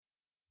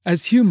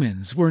As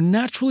humans, we're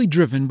naturally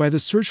driven by the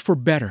search for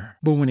better.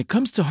 But when it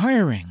comes to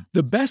hiring,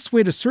 the best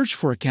way to search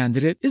for a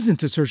candidate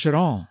isn't to search at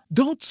all.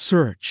 Don't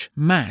search,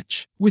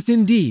 match with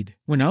Indeed.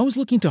 When I was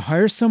looking to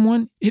hire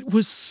someone, it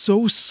was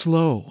so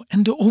slow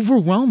and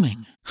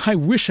overwhelming. I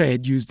wish I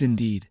had used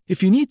Indeed.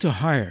 If you need to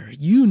hire,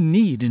 you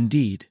need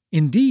Indeed.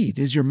 Indeed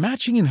is your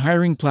matching and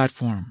hiring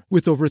platform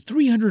with over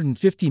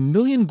 350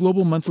 million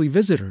global monthly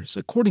visitors,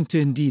 according to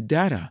Indeed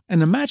data,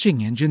 and a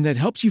matching engine that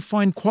helps you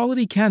find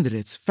quality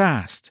candidates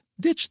fast.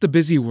 Ditch the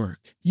busy work.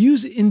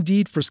 Use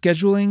Indeed for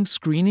scheduling,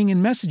 screening,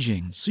 and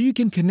messaging so you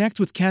can connect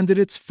with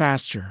candidates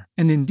faster.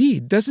 And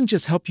Indeed doesn't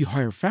just help you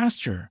hire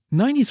faster.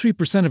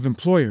 93% of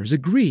employers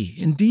agree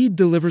Indeed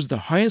delivers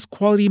the highest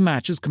quality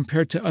matches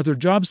compared to other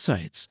job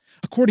sites,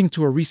 according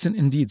to a recent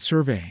Indeed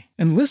survey.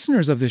 And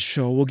listeners of this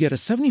show will get a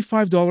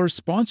 $75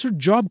 sponsored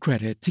job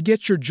credit to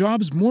get your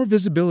jobs more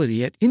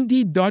visibility at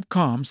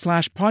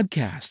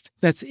Indeed.com/podcast.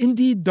 That's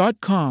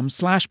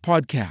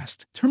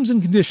Indeed.com/podcast. Terms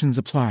and conditions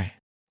apply.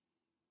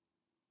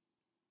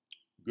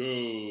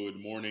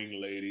 Good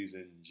morning, ladies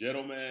and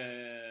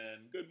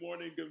gentlemen. Good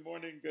morning, good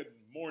morning, good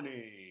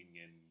morning.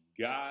 And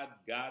God,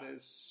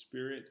 Goddess,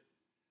 Spirit,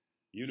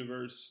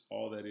 Universe,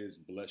 all that is,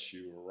 bless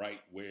you right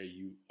where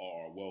you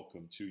are.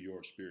 Welcome to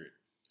Your Spirit,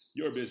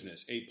 Your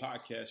Business, a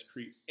podcast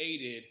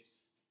created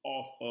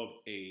off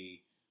of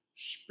a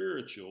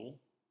spiritual,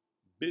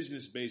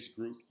 business-based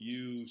group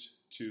used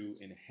to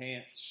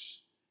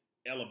enhance,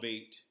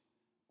 elevate,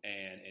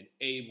 and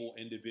enable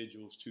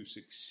individuals to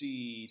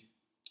succeed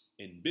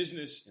in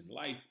business, in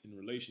life, in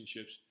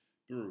relationships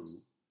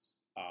through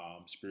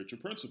spiritual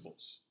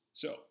principles.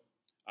 So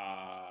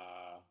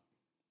I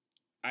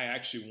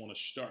actually want to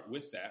start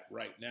with that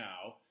right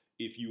now.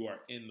 If you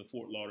are in the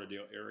Fort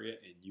Lauderdale area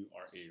and you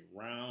are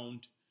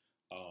around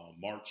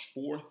March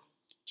 4th,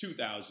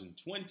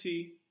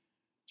 2020,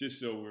 just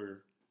so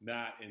we're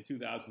not in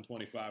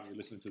 2025, you're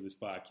listening to this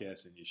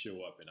podcast and you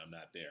show up and I'm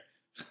not there.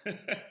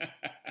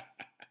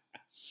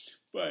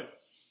 But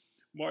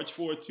March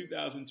 4th,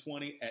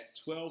 2020 at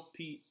 12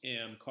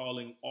 p.m.,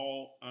 calling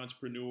all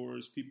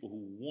entrepreneurs, people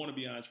who want to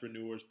be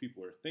entrepreneurs,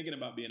 people who are thinking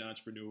about being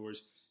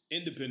entrepreneurs,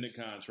 independent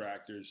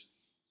contractors,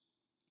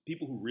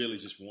 people who really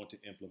just want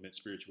to implement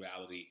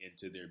spirituality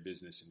into their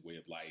business and way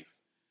of life.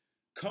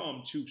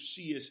 Come to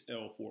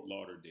CSL Fort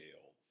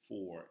Lauderdale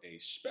for a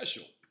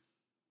special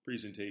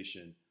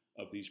presentation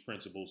of these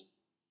principles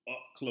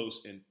up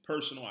close and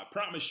personal. I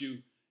promise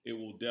you it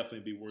will definitely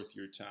be worth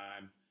your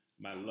time.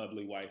 My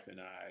lovely wife and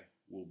I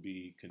will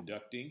be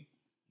conducting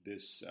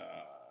this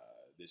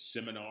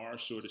seminar,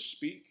 so to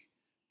speak,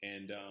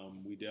 and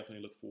we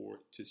definitely look forward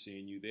to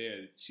seeing you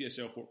there.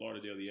 CSL Fort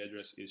Lauderdale, the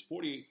address is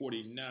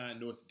 4849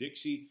 North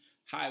Dixie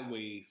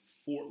Highway,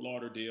 Fort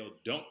Lauderdale.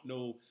 Don't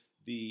know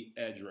the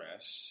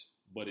address,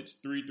 but it's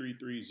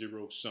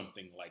 3330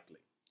 something likely.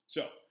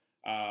 So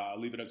I'll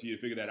leave it up to you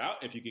to figure that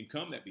out. If you can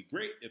come, that'd be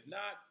great. If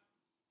not,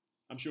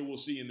 I'm sure we'll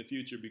see you in the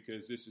future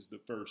because this is the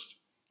first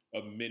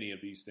of many of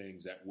these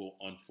things that will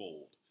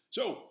unfold.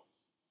 So,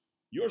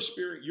 your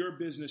spirit, your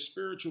business,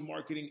 spiritual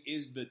marketing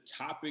is the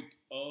topic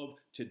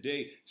of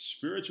today.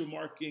 Spiritual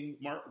marketing,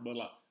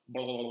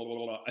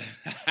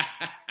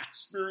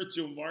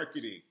 spiritual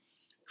marketing,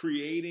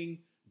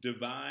 creating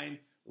divine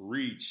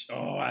reach.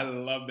 Oh, I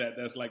love that.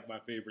 That's like my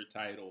favorite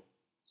title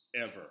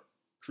ever.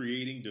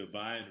 Creating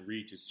divine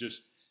reach.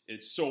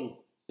 It's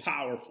so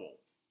powerful.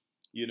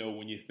 You know,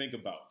 when you think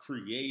about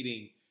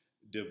creating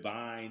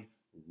divine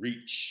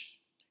reach.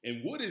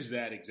 And what is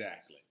that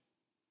exactly?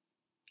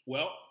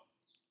 Well,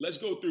 let's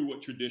go through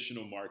what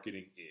traditional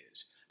marketing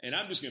is. And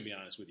I'm just going to be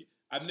honest with you.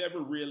 I've never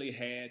really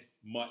had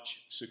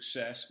much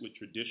success with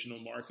traditional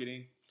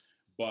marketing,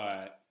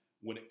 but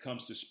when it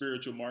comes to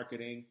spiritual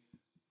marketing,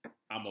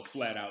 I'm a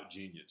flat out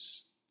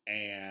genius.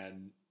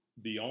 And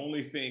the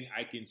only thing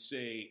I can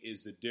say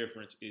is the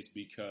difference is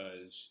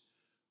because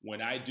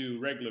when I do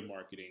regular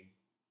marketing,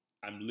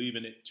 I'm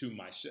leaving it to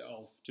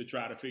myself to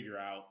try to figure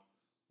out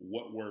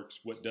what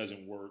works, what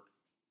doesn't work,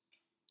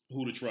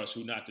 who to trust,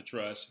 who not to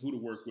trust, who to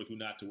work with, who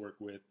not to work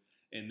with.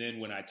 And then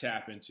when I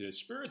tap into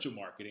spiritual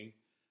marketing,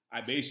 I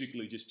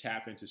basically just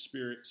tap into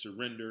spirit,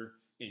 surrender,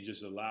 and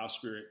just allow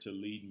spirit to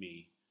lead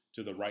me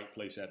to the right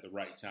place at the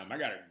right time. I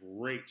got a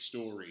great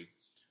story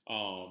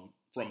from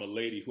a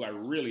lady who I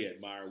really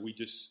admire. We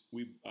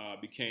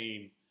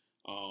became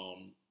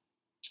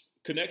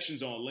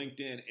connections on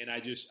LinkedIn, and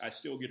I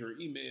still get her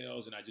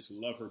emails, and I just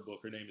love her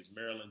book. Her name is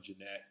Marilyn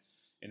Jeanette.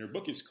 And her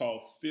book is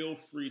called Feel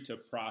Free to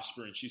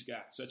Prosper, and she's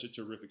got such a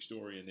terrific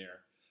story in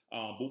there.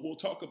 But we'll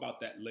talk about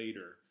that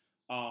later.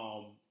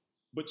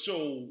 But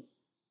so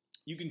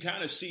you can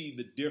kind of see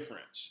the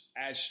difference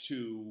as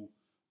to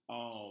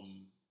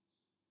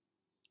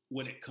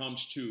when it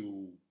comes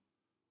to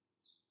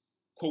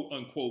quote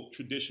unquote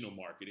traditional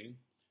marketing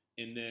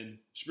and then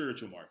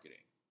spiritual marketing,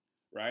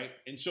 right?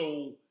 And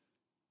so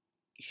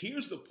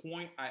here's the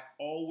point I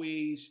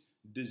always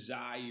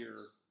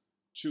desire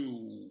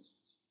to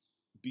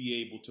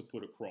be able to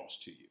put across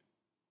to you,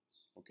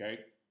 okay?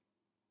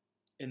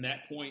 And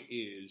that point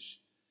is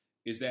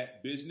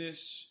that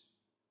business,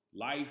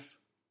 life,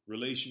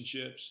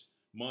 relationships,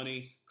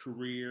 money,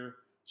 career,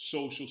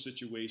 social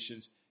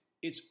situations.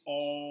 It's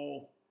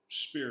all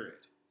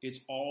spirit.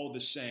 It's all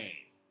the same,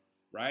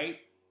 right?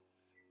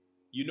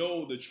 You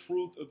know, the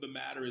truth of the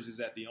matter is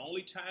that the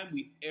only time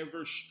we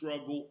ever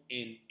struggle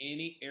in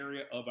any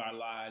area of our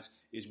lives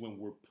is when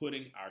we're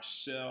putting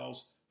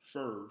ourselves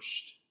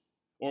first,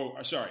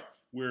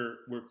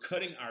 we're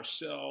cutting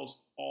ourselves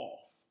off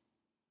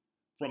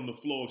from the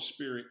flow of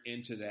spirit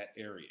into that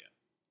area,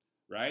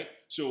 right?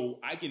 So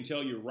I can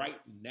tell you right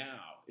now,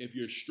 if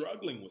you're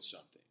struggling with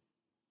something,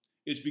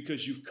 it's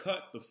because you've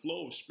cut the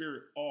flow of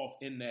spirit off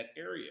in that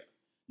area.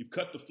 You've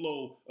cut the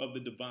flow of the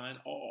divine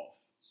off.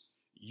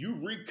 You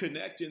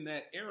reconnect in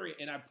that area,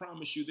 and I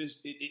promise you this,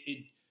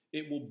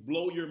 it will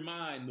blow your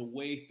mind the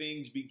way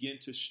things begin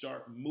to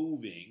start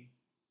moving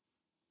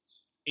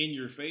in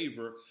your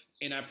favor.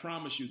 And I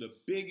promise you, the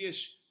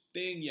biggest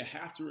thing you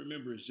have to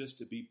remember is just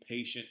to be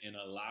patient and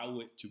allow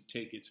it to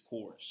take its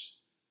course.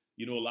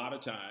 You know, a lot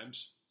of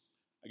times,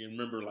 I can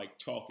remember like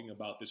talking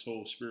about this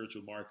whole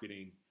spiritual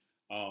marketing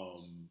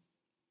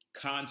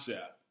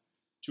concept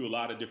to a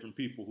lot of different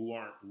people who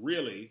aren't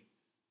really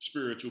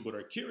spiritual but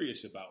are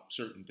curious about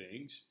certain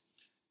things.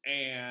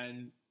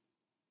 And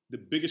the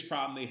biggest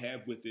problem they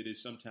have with it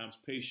is sometimes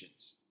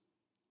patience,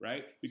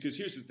 right? Because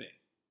here's the thing.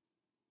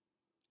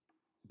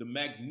 The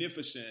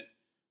magnificent,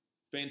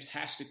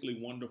 fantastically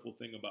wonderful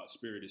thing about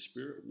spirit is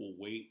spirit will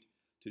wait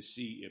to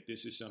see if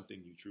this is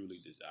something you truly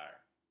desire.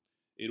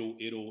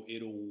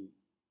 It'll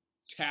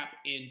tap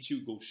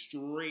into, go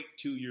straight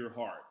to your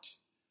heart,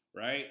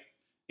 right?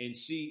 And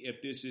see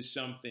if this is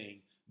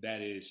something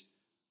that is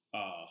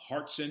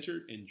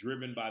heart-centered and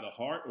driven by the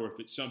heart, or if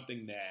it's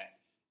something that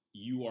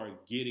you are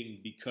getting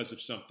because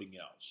of something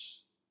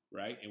else,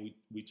 right? And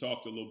we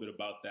talked a little bit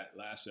about that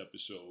last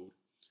episode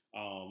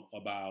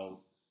about,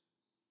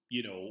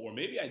 you know, or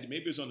maybe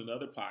it was on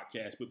another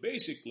podcast, but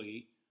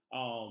basically,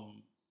 a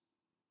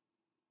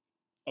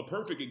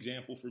perfect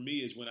example for me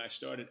is when I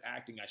started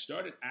acting. I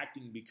started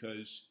acting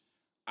because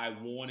I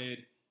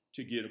wanted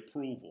to get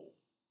approval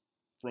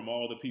from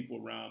all the people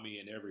around me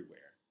and everywhere.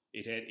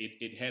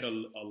 It had a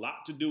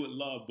lot to do with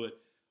love, but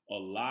a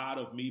lot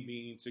of me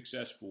being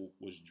successful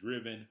was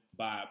driven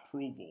by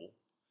approval.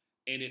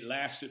 And it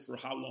lasted for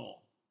how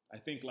long? I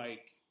think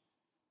like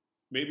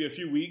maybe a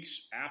few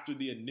weeks after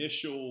the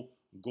initial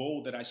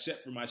goal that I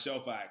set for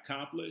myself, I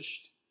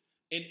accomplished.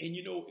 And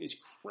you know, it's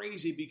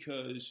crazy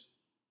because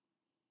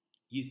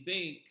you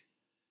think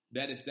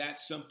that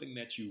that's something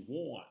that you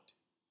want,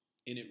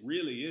 and it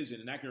really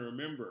isn't. And I can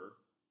remember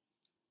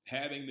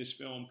having this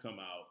film come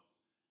out,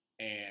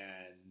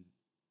 and,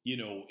 you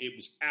know, it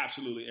was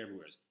absolutely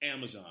everywhere. It was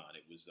Amazon,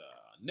 it was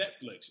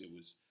Netflix, it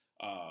was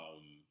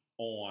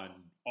on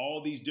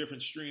all these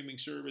different streaming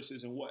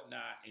services and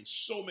whatnot. And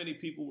so many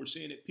people were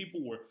seeing it.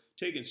 People were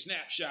taking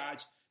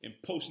snapshots and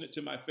posting it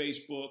to my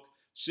Facebook,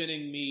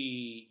 sending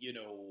me, you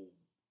know,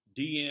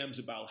 DMs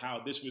about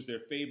how this was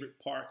their favorite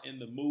part in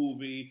the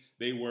movie.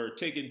 They were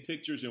taking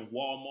pictures in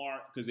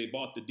Walmart because they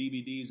bought the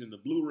DVDs and the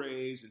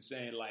Blu-rays and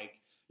saying like,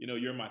 you know,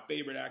 you're my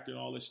favorite actor and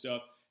all this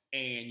stuff.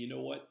 And you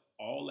know what?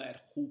 All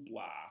that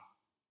hoopla,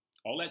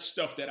 all that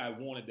stuff that I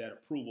wanted, that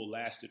approval,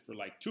 lasted for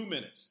like 2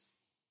 minutes.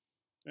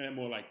 And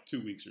more like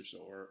 2 weeks or so,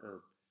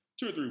 or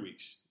 2 or 3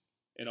 weeks,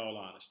 in all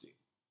honesty.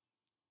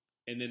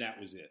 And then that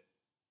was it.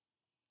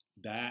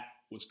 That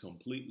was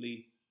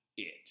completely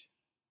it,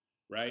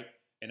 right?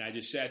 And I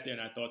just sat there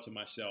and I thought to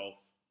myself,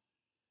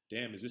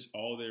 damn, is this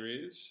all there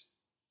is?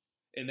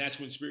 And that's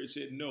when Spirit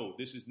said, no,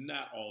 this is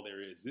not all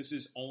there is. This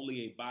is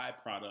only a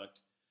byproduct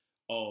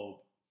of,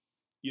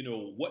 you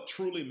know, what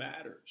truly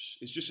matters.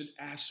 It's just an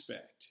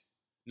aspect.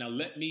 Now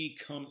let me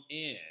come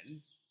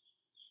in,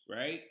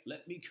 right?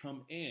 Let me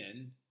come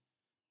in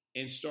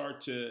and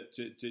start to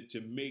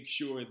make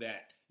sure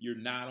that you're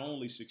not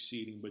only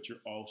succeeding, but you're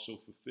also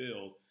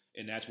fulfilled.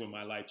 And that's when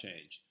my life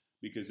changed,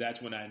 because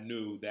that's when I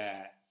knew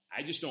that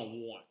I just don't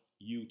want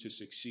you to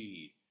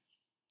succeed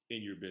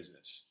in your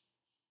business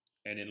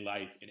and in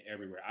life and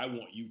everywhere. I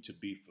want you to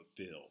be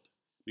fulfilled,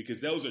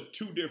 because those are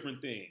two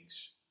different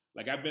things.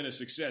 Like, I've been a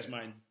success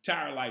my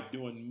entire life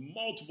doing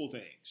multiple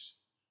things,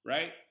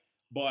 right?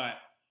 But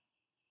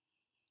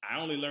I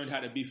only learned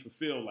how to be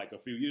fulfilled like a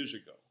few years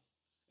ago.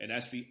 And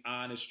that's the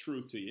honest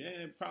truth to you.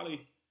 And probably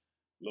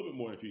a little bit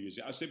more than a few years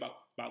ago. I'd say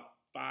about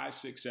 5,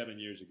 6, 7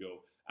 years ago,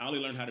 I only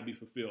learned how to be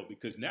fulfilled,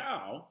 because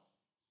now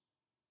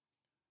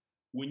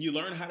when you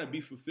learn how to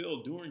be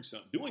fulfilled doing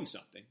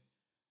something,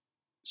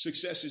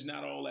 success is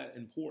not all that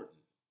important.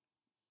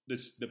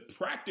 The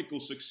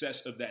practical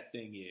success of that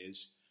thing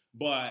is,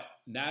 but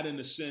not in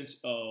the sense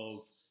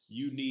of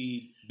you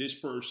need this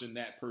person,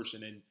 that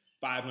person, and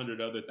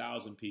 500 other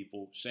thousand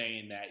people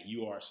saying that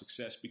you are a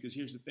success. Because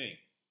here's the thing.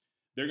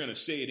 They're going to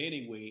say it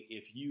anyway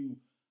if you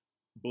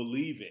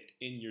believe it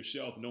in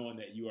yourself, knowing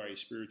that you are a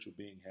spiritual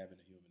being having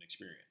a human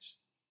experience.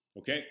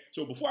 Okay?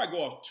 So before I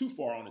go off too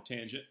far on a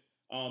tangent,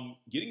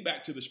 getting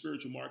back to the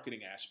spiritual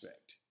marketing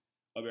aspect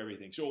of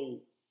everything. So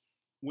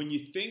when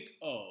you think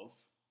of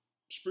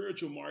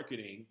spiritual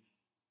marketing,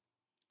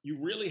 you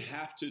really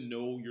have to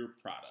know your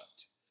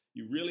product.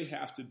 You really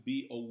have to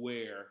be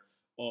aware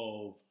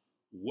of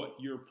what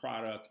your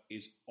product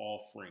is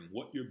offering,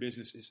 what your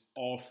business is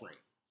offering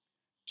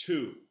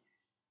to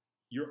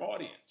your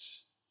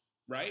audience,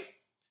 right?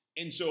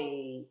 And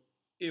so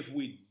if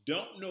we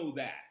don't know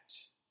that,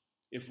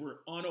 if we're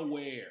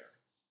unaware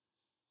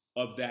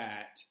of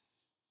that,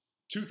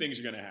 two things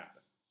are going to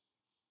happen.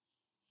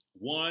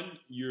 One,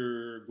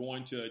 you're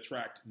going to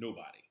attract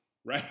nobody,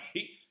 right?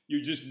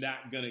 You're just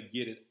not going to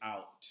get it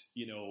out.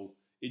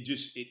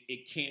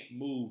 It can't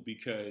move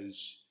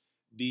because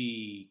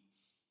the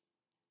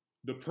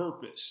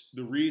purpose,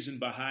 the reason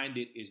behind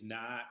it is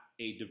not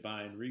a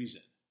divine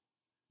reason.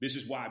 This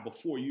is why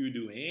before you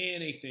do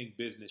anything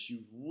business,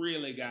 you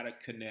really got to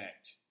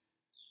connect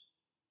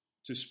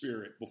to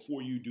spirit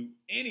before you do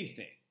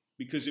anything,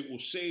 because it will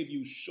save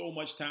you so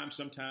much time,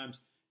 sometimes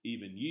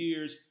even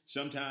years,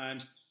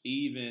 sometimes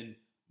even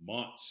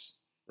months,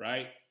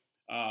 right?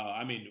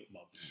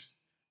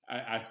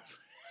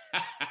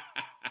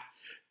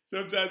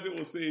 Sometimes it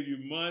will save you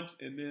months,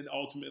 and then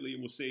ultimately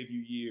it will save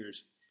you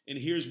years. And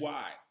here's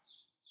why.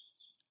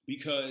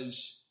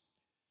 Because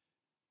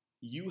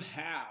you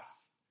have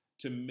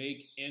to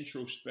make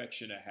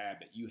introspection a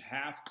habit. You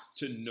have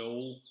to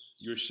know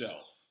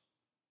yourself.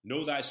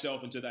 Know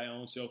thyself, and to thy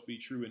own self be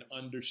true, and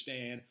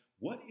understand,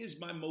 what is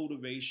my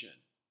motivation?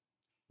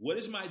 What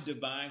is my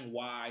divine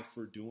why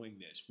for doing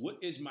this? What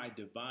is my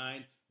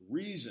divine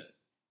reason?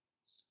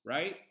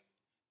 Right?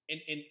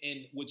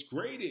 And what's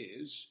great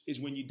is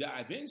when you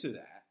dive into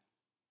that,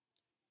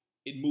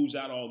 it moves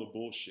out all the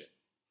bullshit,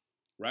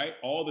 right?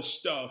 All the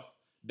stuff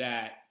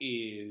that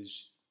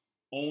is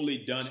only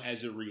done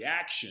as a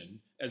reaction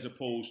as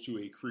opposed to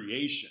a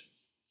creation,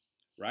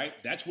 right?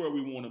 That's where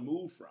we want to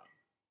move from,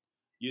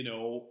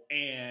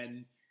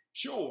 and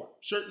sure,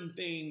 certain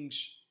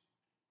things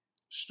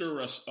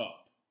stir us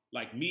up.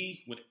 Like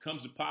me, when it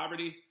comes to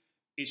poverty,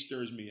 it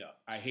stirs me up.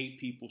 I hate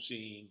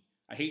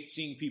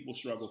seeing people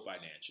struggle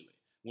financially.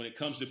 When it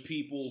comes to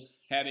people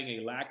having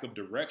a lack of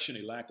direction,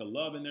 a lack of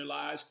love in their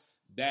lives,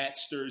 that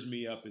stirs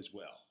me up as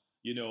well.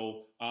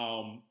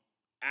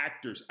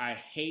 Actors, I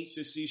hate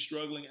to see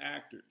struggling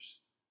actors.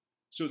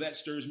 So that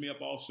stirs me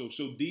up also.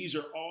 So these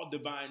are all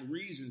divine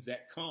reasons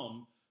that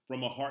come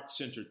from a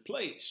heart-centered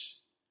place.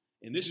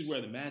 And this is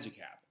where the magic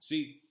happens.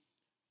 See,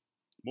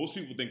 most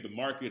people think the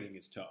marketing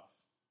is tough.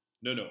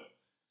 No.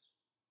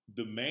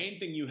 The main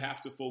thing you have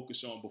to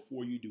focus on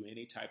before you do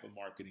any type of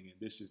marketing, and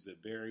this is the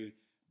very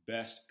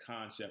best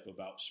concept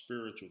about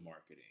spiritual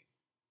marketing,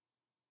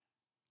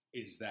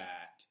 is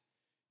that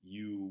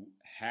you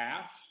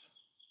have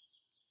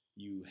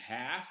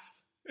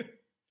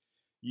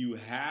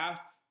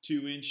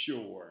to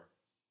ensure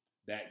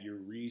that your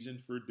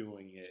reason for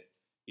doing it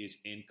is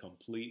in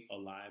complete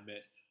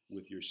alignment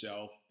with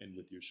yourself and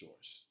with your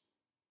source.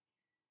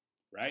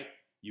 Right?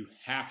 You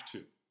have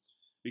to.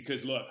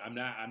 Because look, I'm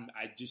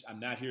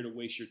not here to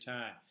waste your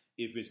time.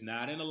 If it's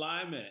not in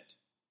alignment,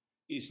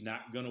 it's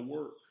not going to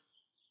work.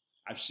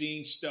 I've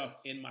seen stuff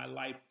in my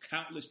life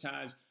countless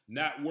times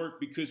not work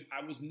because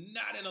I was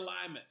not in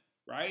alignment,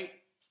 right?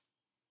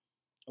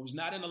 I was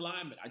not in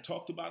alignment. I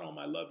talked about on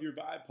my Love Your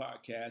Vibe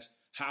podcast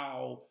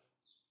how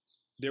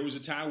there was a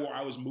time where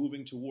I was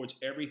moving towards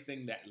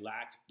everything that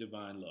lacked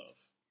divine love.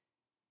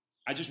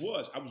 I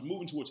was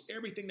moving towards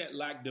everything that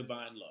lacked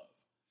divine love.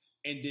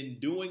 And in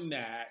doing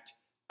that,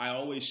 I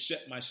always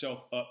set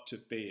myself up to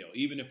fail.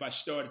 Even if I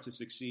started to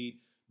succeed,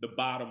 the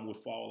bottom would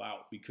fall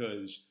out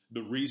because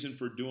the reason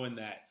for doing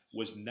that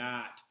was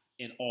not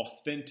an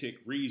authentic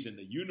reason.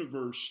 The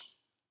universe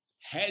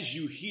has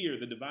you here,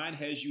 the divine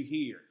has you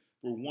here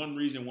for one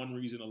reason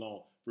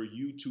alone, for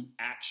you to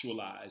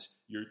actualize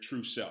your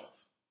true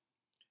self.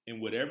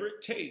 And whatever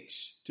it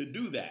takes to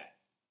do that,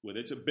 whether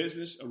it's a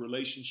business, a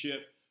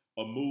relationship,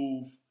 a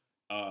move,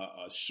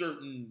 a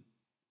certain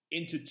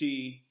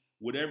entity,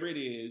 whatever it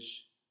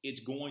is, it's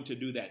going to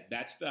do that.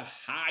 That's the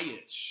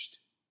highest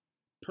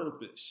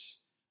purpose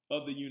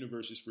of the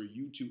universe, is for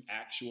you to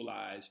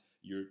actualize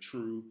your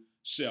true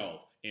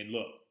self. And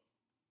look,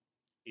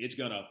 it's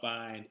going to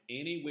find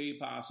any way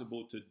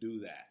possible to do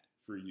that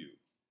for you.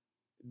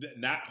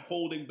 Not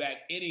holding back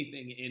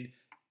anything. And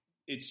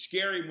it's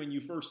scary when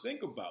you first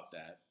think about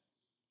that,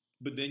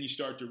 but then you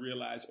start to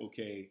realize,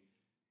 okay,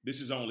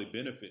 this is only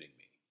benefiting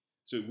me.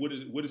 So what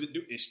does it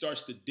do? It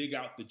starts to dig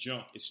out the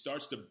junk. It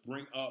starts to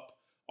bring up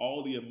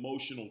all the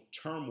emotional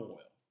turmoil,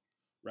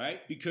 right?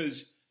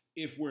 Because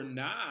if we're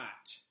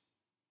not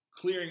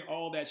clearing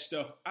all that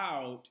stuff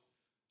out,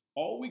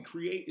 all we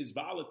create is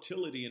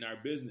volatility in our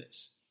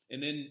business.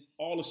 And then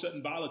all of a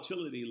sudden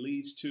volatility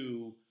leads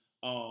to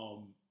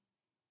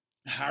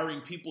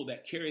hiring people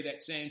that carry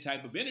that same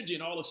type of energy.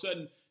 And all of a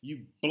sudden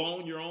you've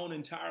blown your own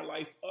entire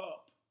life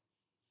up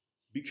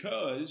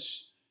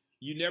because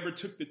you never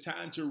took the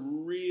time to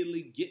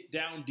really get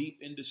down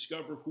deep and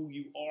discover who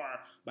you are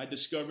by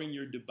discovering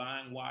your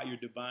divine why, your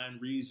divine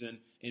reason,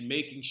 and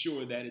making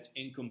sure that it's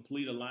in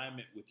complete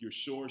alignment with your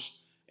source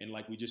and,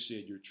 like we just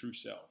said, your true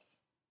self.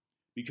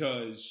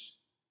 Because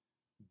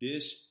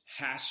this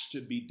has to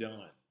be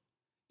done.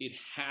 It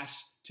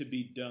has to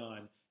be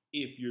done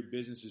if your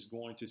business is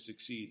going to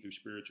succeed through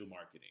spiritual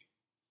marketing,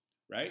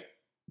 right?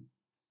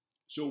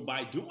 So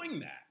by doing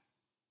that,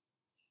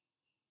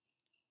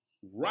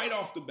 right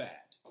off the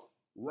bat,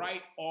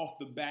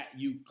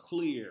 you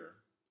clear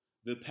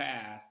the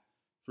path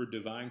for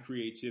divine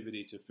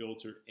creativity to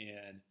filter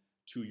in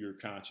to your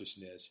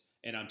consciousness.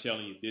 And I'm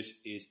telling you, this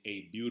is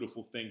a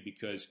beautiful thing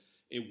because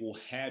it will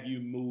have you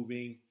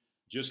moving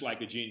just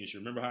like a genius.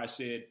 Remember how I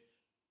said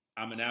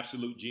I'm an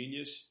absolute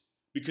genius?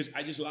 Because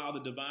I just allow the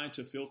divine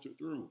to filter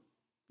through.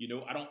 You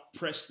know, I don't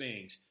press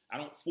things. I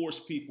don't force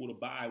people to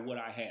buy what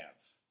I have,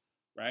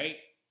 right?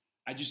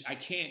 I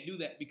can't do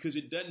that because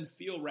it doesn't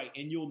feel right.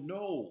 And you'll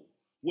know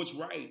what's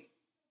right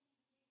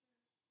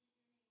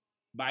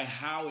by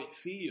how it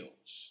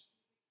feels.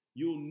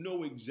 You'll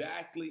know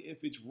exactly if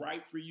it's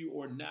right for you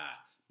or not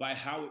by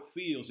how it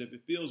feels. If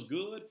it feels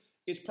good,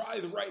 it's probably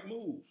the right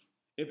move.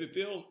 If it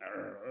feels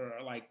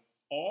like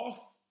off,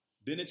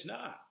 then it's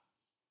not,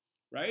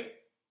 right?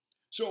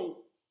 So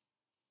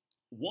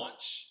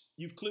once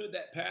you've cleared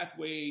that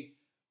pathway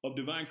of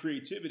divine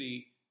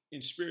creativity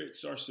and spirit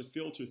starts to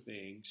filter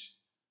things,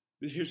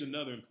 here's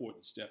another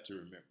important step to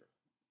remember.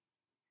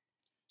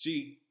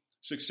 See,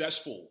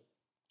 successful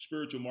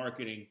spiritual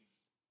marketing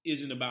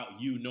isn't about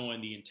you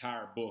knowing the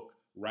entire book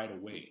right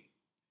away.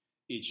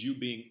 It's you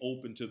being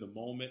open to the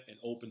moment and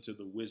open to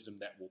the wisdom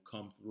that will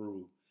come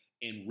through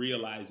and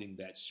realizing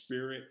that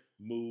spirit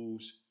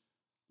moves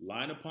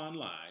line upon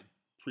line,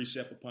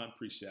 precept upon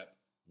precept,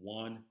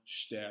 one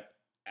step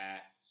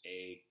at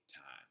a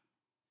time.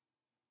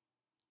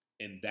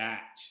 And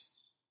that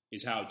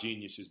is how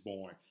genius is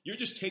born. You're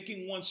just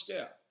taking one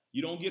step.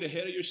 You don't get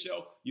ahead of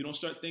yourself. You don't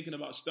start thinking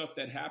about stuff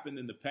that happened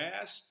in the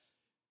past.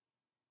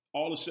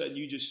 All of a sudden,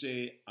 you just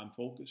say, I'm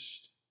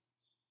focused,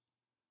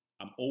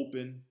 I'm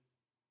open,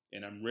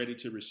 and I'm ready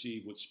to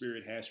receive what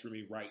Spirit has for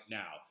me right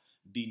now.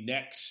 The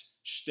next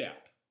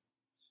step.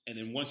 And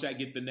then once I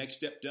get the next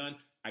step done,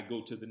 I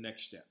go to the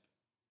next step.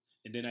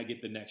 And then I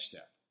get the next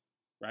step,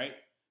 right?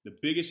 The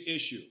biggest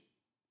issue,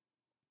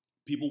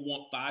 people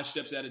want 5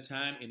 steps at a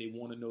time, and they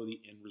want to know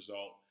the end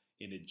result.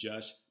 And it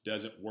just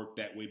doesn't work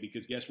that way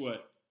because guess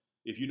what?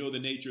 If you know the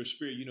nature of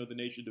Spirit, you know the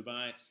nature of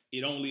divine,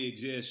 it only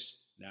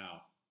exists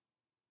now.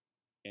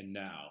 And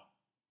now,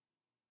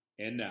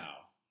 and now,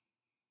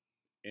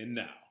 and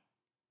now.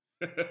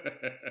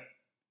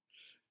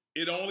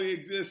 It only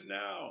exists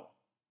now.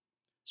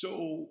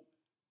 So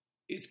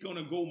it's going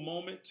to go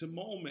moment to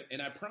moment.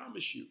 And I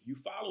promise you, you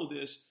follow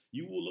this,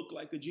 you will look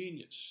like a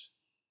genius.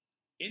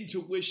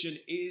 Intuition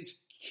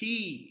is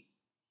key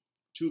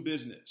to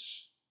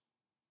business,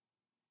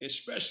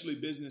 especially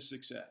business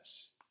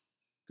success.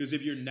 Because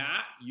if you're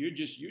not, you're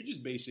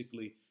just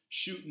basically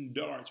shooting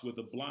darts with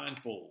a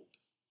blindfold.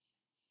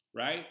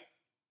 Right?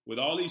 With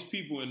all these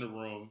people in the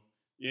room,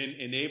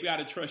 and they've got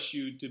to trust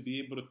you to be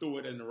able to throw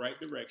it in the right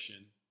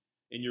direction,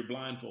 and you're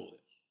blindfolded,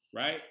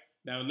 right?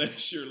 Now,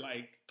 unless you're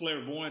like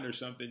clairvoyant or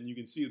something, you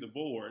can see the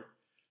board,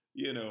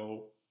 you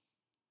know,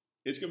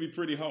 it's going to be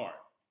pretty hard.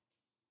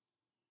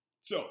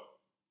 So,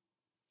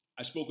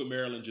 I spoke with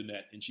Marilyn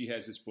Jeanette, and she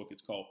has this book.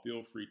 It's called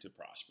Feel Free to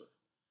Prosper.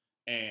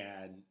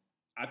 And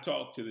I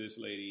talked to this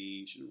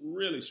lady. She's a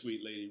really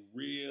sweet lady,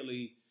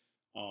 really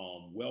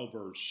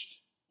well-versed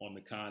on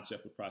the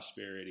concept of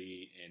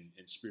prosperity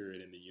and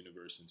spirit in the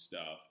universe and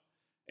stuff.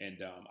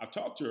 And I've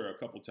talked to her a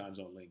couple times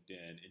on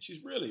LinkedIn, and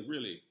she's really,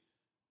 really,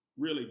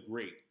 really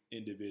great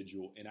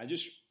individual. And I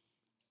just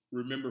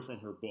remember from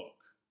her book,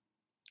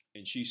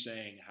 and she's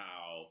saying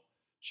how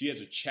she has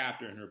a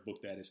chapter in her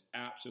book that is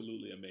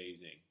absolutely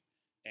amazing.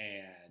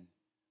 And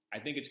I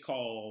think it's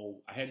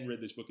called, I hadn't read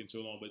this book in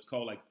so long, but it's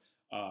called like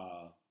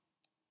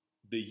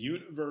The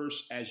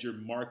Universe as Your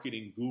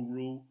Marketing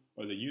Guru,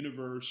 or the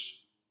universe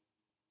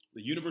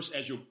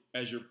as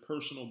your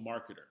personal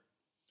marketer.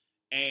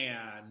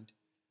 And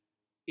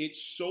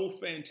it's so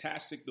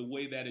fantastic the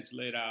way that it's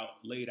laid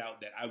out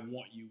that I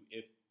want you,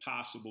 if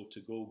possible, to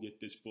go get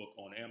this book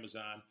on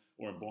Amazon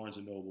or in Barnes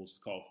 & Noble. It's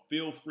called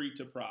Feel Free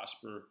to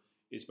Prosper.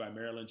 It's by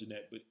Marilyn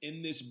Jeanette. But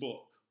in this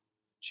book,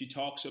 she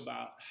talks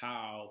about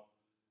how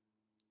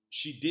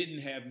she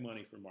didn't have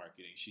money for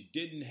marketing. She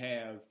didn't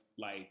have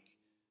like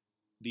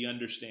the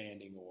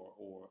understanding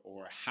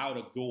or how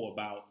to go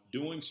about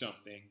doing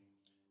something.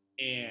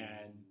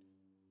 And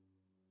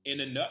in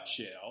a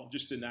nutshell,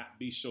 just to not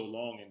be so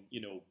long, and you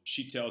know,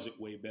 she tells it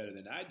way better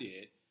than I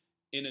did.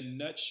 In a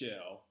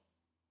nutshell,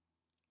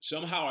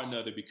 somehow or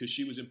another, because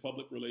she was in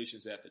public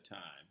relations at the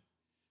time,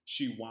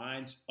 she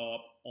winds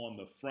up on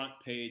the front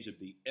page of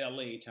the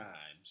LA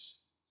Times,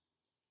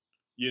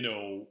 you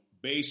know,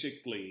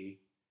 basically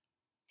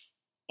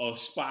a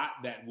spot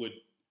that would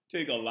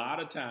take a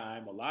lot of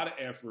time, a lot of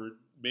effort,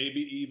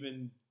 maybe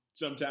even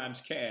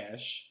sometimes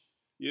cash,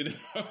 you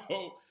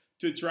know,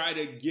 to try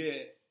to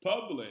get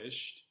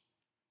published.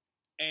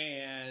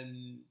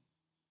 And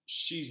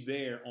she's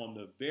there on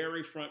the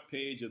very front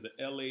page of the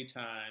LA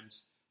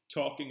Times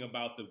talking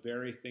about the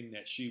very thing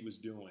that she was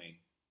doing.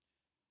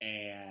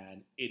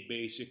 And it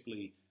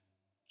basically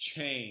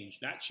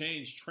transformed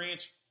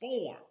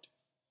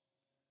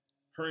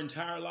her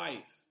entire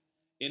life.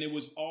 And it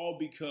was all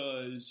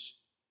because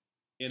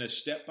in a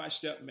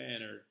step-by-step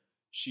manner,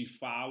 she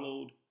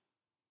followed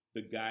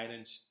the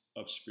guidance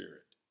of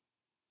Spirit.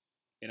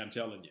 And I'm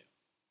telling you,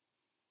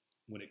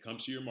 when it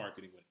comes to your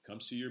marketing, when it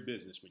comes to your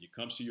business, when it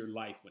comes to your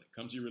life, when it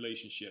comes to your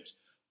relationships,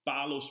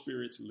 follow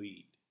Spirit's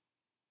lead,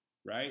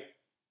 right?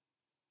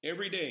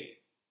 Every day,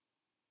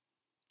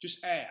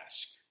 just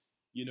ask,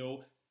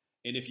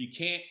 and if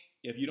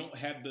you don't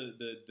have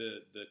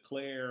the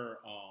Claire,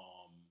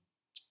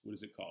 what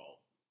is it called?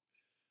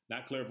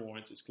 Not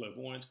clairvoyance, it's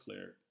clairvoyance,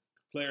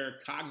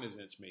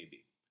 claircognizance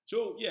maybe.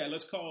 So yeah,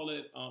 let's call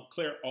it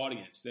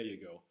clairaudience. There you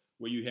go,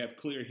 where you have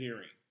clear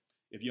hearing.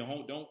 If you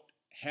don't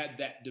have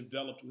that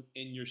developed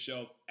within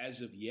yourself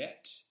as of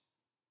yet,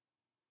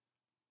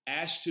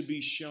 ask to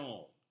be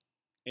shown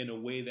in a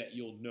way that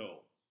you'll know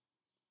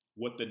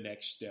what the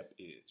next step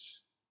is.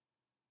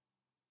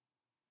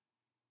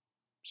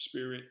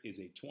 Spirit is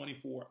a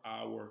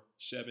 24-hour,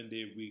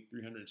 7-day-a-week,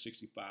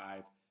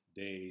 365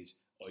 days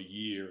a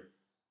year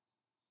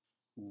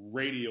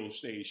radio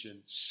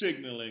station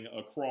signaling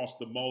across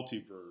the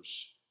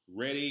multiverse,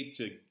 ready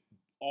to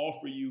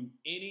offer you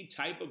any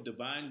type of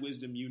divine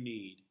wisdom you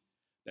need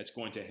that's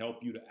going to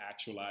help you to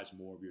actualize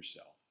more of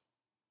yourself.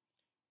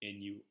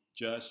 And you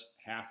just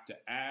have to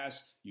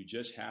ask, you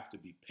just have to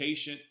be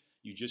patient,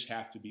 you just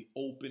have to be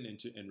open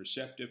and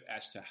receptive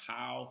as to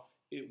how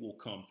it will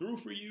come through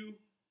for you.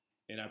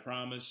 And I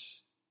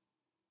promise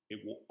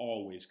it will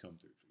always come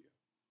through for you.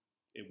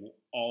 It will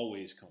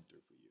always come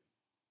through for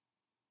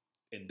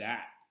you. And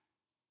that,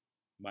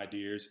 my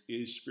dears,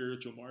 is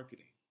spiritual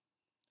marketing.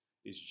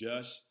 It's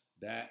just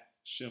that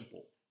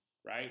simple,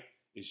 right?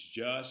 It's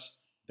just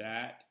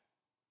that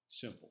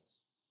simple.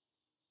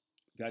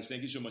 Guys,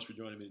 thank you so much for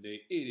joining me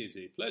today. It is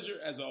a pleasure.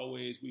 As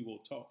always, we will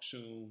talk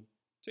soon.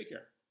 Take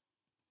care.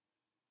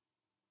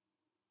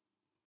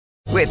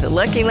 With the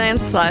Lucky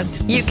Land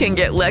Slots, you can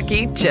get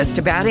lucky just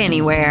about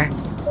anywhere.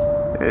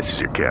 This is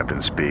your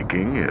captain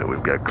speaking.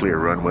 We've got clear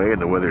runway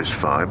and the weather's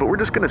fine, but we're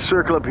just going to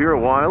circle up here a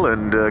while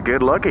and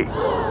get lucky.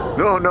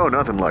 No,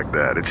 nothing like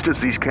that. It's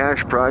just these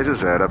cash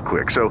prizes add up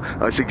quick. So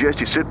I suggest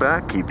you sit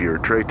back, keep your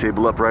tray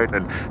table upright,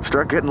 and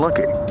start getting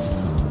lucky.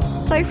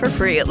 Play for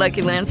free at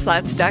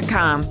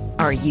LuckyLandSlots.com.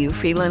 Are you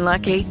feeling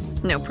lucky?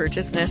 No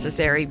purchase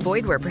necessary.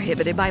 Void where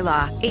prohibited by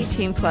law.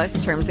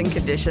 18+ terms and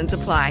conditions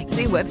apply.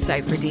 See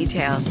website for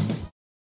details.